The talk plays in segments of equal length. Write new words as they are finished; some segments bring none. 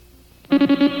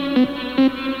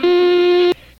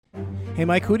Hey,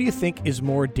 Mike, who do you think is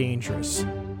more dangerous,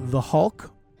 the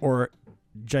Hulk or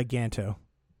Giganto?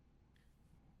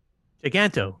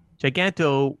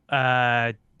 Giganto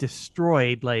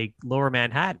destroyed like Lower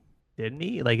Manhattan, didn't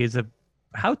he? Like,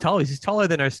 how tall is he? He's taller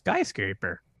than our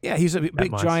skyscraper. Yeah, he's a That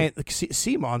big monster. giant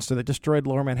sea monster that destroyed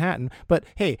Lower Manhattan. But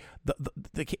hey,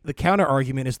 the counter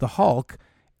argument is the Hulk.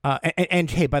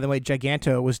 And hey, by the way,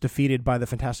 Giganto was defeated by the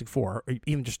Fantastic Four, or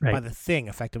even just by Right. the Thing,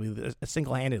 effectively,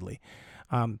 single-handedly,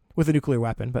 with a nuclear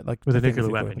weapon. But like With the a Thing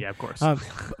nuclear with weapon, yeah, of course.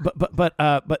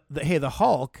 hey, the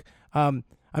Hulk. I'm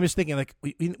just thinking, like,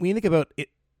 when you think about it,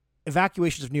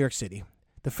 evacuations of New York City.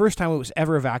 The first time it was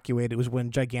ever evacuated was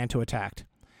when Giganto attacked.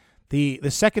 The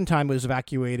second time it was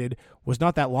evacuated was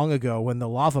not that long ago when the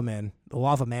Lava Man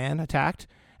attacked,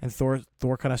 and Thor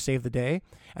kind of saved the day.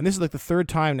 And this is like the third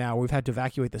time now we've had to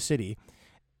evacuate the city.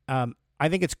 I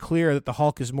think it's clear that the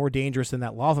Hulk is more dangerous than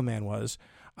that Lava Man was.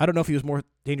 I don't know if he was more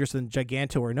dangerous than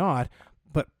Giganto or not,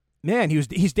 but man,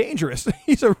 he's dangerous.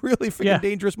 He's a really freaking Yeah.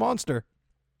 dangerous monster.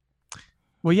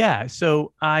 Well, yeah.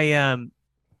 So I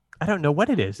don't know what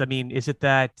it is. I mean, is it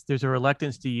that there's a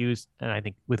reluctance to use, and I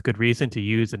think with good reason, to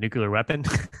use a nuclear weapon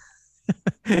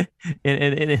in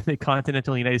the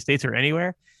continental United States or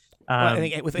anywhere? Well, I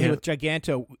think You know, with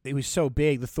Giganto, it was so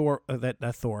big. The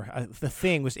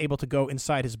Thing was able to go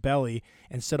inside his belly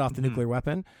and set off the mhm. nuclear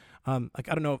weapon. Like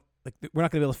I don't know, like we're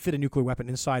not going to be able to fit a nuclear weapon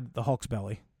inside the Hulk's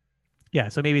belly. Yeah.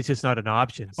 So maybe it's just not an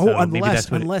option. Oh, So maybe that's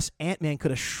what. unless Ant-Man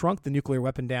could have shrunk the nuclear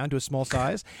weapon down to a small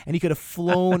size, and he could have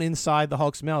flown inside the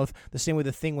Hulk's mouth the same way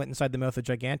the Thing went inside the mouth of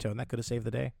Giganto, and that could have saved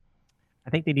the day. I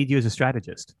think they need you as a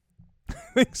strategist I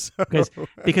think so.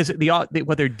 because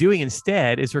what they're doing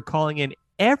instead is they're calling in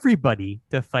everybody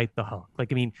to fight the Hulk.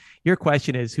 Like, I mean, your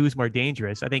question is who's more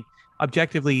dangerous? I think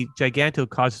objectively, Giganto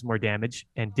causes more damage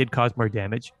and did cause more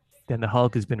damage than the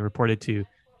Hulk has been reported to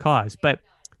cause. But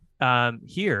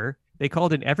here they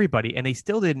called in everybody, and they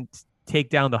still didn't take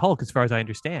down the Hulk, as far as I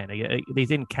understand. They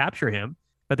didn't capture him,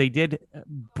 but they did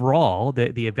brawl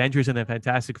the Avengers and the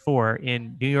Fantastic Four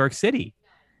in New York City,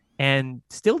 and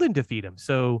still didn't defeat him.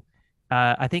 So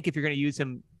I think if you're going to use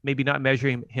him, maybe not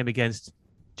measuring him against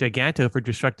Giganto for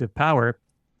destructive power,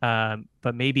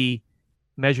 but maybe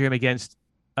measure him against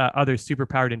other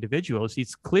superpowered individuals.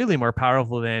 He's clearly more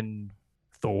powerful than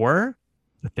Thor,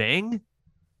 the Thing,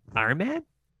 Iron Man.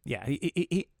 Yeah,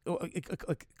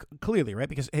 clearly, right?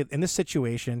 Because in this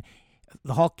situation,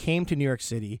 the Hulk came to New York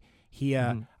City.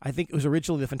 I think it was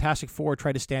originally the Fantastic Four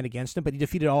tried to stand against him, but he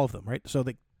defeated all of them, right? So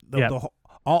Yeah.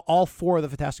 all four of the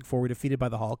Fantastic Four were defeated by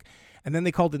the Hulk, and then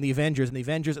they called in the Avengers, and the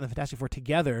Avengers and the Fantastic Four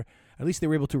together, at least they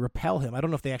were able to repel him. I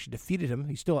don't know if they actually defeated him;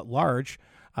 he's still at large,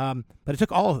 but it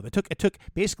took all of them. It took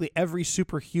basically every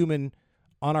superhuman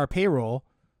on our payroll.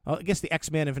 Well, I guess the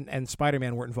X-Men and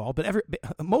Spider-Man weren't involved, but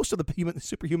most of the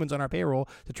superhumans on our payroll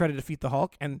to try to defeat the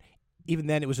Hulk, and even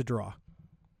then it was a draw.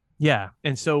 Yeah.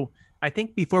 And so I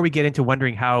think before we get into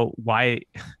wondering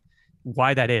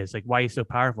why that is, like why he's so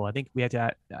powerful, I think we have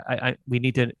to we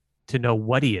need to know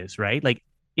what he is, right? Like,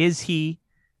 is he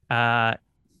the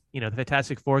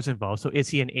Fantastic Four is involved, so is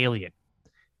he an alien?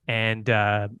 And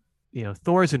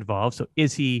Thor's involved, so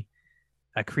is he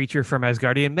a creature from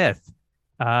Asgardian myth?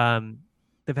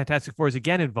 The Fantastic Four is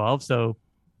again involved, so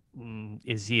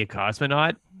is he a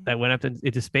cosmonaut that went up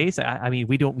into space? I mean,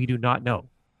 we do not know.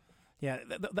 Yeah,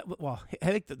 well, I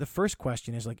think the first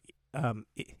question is like,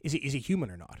 is he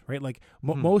human or not? Right? Like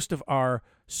most of our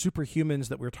superhumans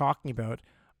that we're talking about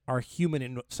are human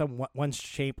in some one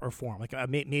shape or form. Like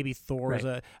maybe Thor is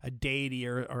a deity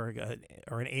or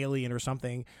an alien or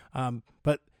something,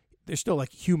 but they're still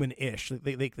like human-ish.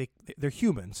 They're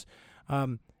humans,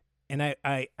 and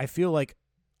I feel like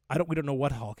we don't know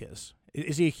what Hulk is.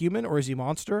 Is he a human or is he a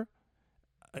monster?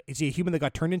 Is he a human that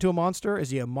got turned into a monster? Is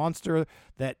he a monster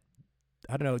that,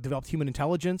 I don't know, developed human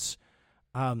intelligence?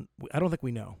 I don't think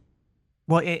we know.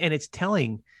 Well, and it's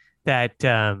telling that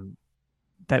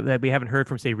that we haven't heard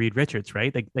from, say, Reed Richards,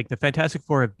 right? Like the Fantastic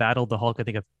Four have battled the Hulk, I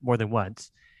think, more than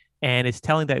once, and it's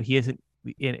telling that he isn't.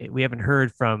 We haven't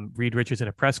heard from Reed Richards in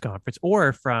a press conference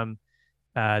or from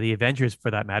the Avengers, for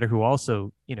that matter, who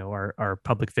also are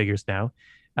public figures now,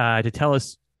 to tell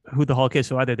us who the Hulk is.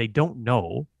 So either they don't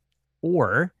know,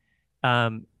 or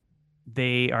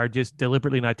they are just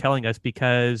deliberately not telling us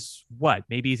because what?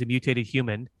 Maybe he's a mutated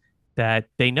human that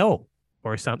they know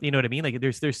or something. You know what I mean? Like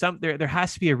there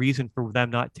has to be a reason for them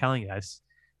not telling us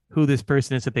who this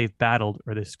person is that they've battled,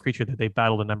 or this creature that they've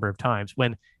battled a number of times,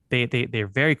 when they're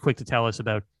very quick to tell us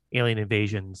about alien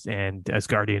invasions and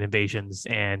Asgardian invasions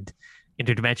and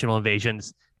interdimensional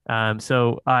invasions.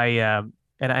 So I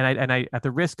at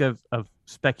the risk of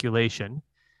speculation,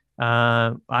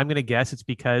 I'm going to guess it's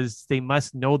because they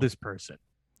must know this person.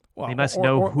 Well, They must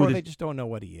know who or this, they just don't know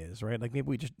what he is, right? Like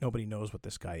maybe nobody knows what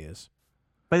this guy is.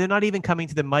 but they're not even coming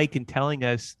to the mic and telling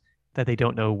us that they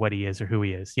don't know what he is or who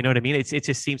he is. You know what I mean? It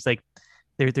just seems like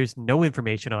there's no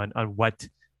information on what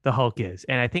the Hulk is,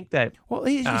 and I think that Well,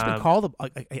 he's just been called.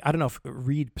 I don't know if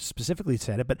Reed specifically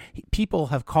said it, but people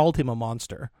have called him a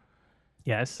monster.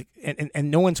 yes,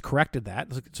 And no one's corrected that.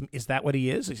 Is that what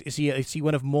he is? Is he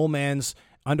one of Mole Man's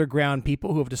underground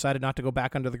people who have decided not to go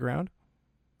back under the ground?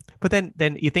 but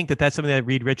then you think that that's something that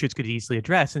Reed Richards could easily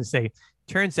address and say,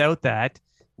 turns out that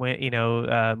when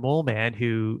Mole Man,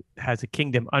 who has a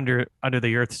kingdom under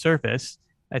the Earth's surface,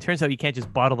 it turns out you can't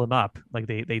just bottle them up like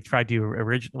they tried to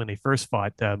originally when they first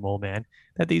fought Mole Man.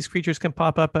 That these creatures can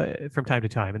pop up from time to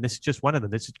time, and this is just one of them.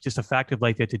 This is just a fact of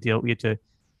life you have to deal.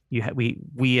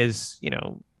 We as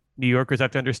New Yorkers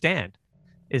have to understand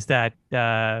is that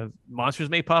monsters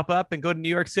may pop up and go to New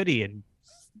York City and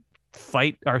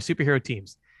fight our superhero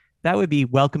teams. That would be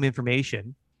welcome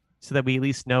information, so that we at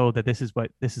least know that this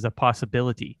is a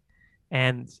possibility.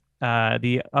 And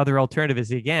the other alternative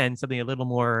is again something a little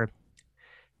more,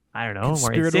 I don't know,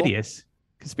 more insidious,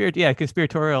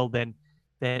 conspiratorial than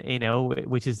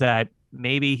which is that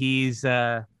maybe he's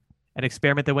an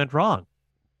experiment that went wrong.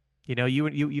 You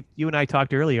and I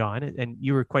talked early on, and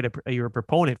you were you were a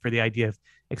proponent for the idea of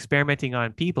experimenting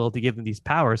on people to give them these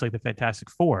powers like the Fantastic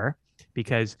Four,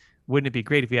 because wouldn't it be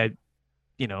great if we had,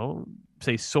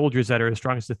 say soldiers that are as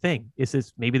strong as the Thing?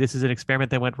 Maybe this is an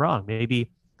experiment that went wrong. Maybe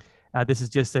this is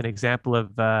just an example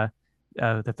of the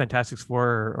Fantastic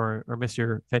Four or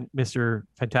Mr.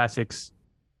 Fantastic's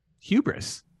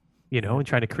hubris, and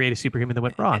trying to create a superhuman that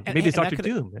went wrong. Maybe it's Dr.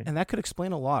 Doom. Right? And that could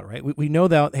explain a lot, right? We know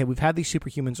that, hey, we've had these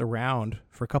superhumans around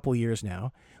for a couple of years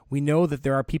now. We know that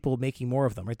there are people making more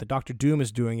of them, right? The Dr. Doom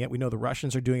is doing it. We know the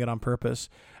Russians are doing it on purpose.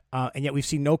 And yet we've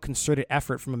seen no concerted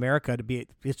effort from America to be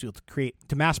able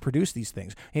to mass produce these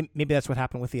things. And maybe that's what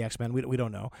happened with the X-Men. We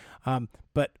don't know.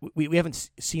 But we haven't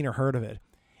seen or heard of it.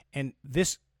 And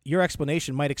your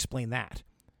explanation might explain that.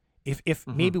 If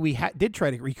mm-hmm. maybe we did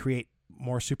try to recreate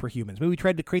more superhumans, maybe we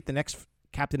tried to create the next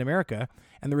Captain America,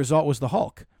 and the result was the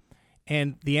Hulk.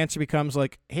 And the answer becomes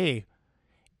like, hey,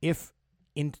 if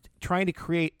in trying to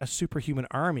create a superhuman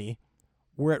army,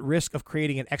 we're at risk of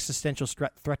creating an existential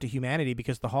threat to humanity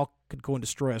because the Hulk could go and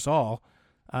destroy us all,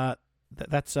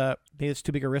 that's maybe it's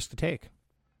too big a risk to take.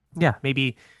 Yeah,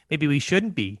 maybe we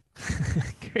shouldn't be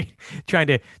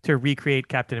trying to recreate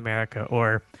Captain America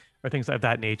or things of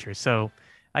that nature. So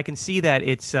I can see that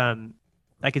it's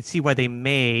I can see why they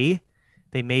may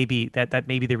be that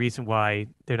may be the reason why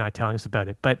they're not telling us about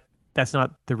it. But that's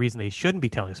not the reason they shouldn't be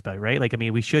telling us about it, right? Like, I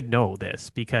mean, we should know this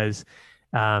because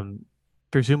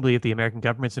presumably if the American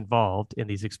government's involved in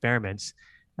these experiments,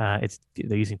 they're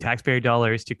using taxpayer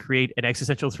dollars to create an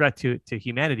existential threat to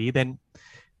humanity, then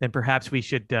perhaps we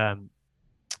should they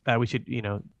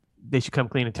should come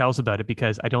clean and tell us about it,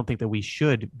 because I don't think that we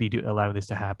should be allowing this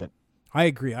to happen. I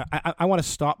agree. I want to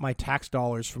stop my tax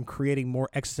dollars from creating more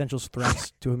existential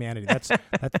threats to humanity.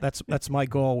 That's my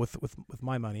goal with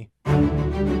my money.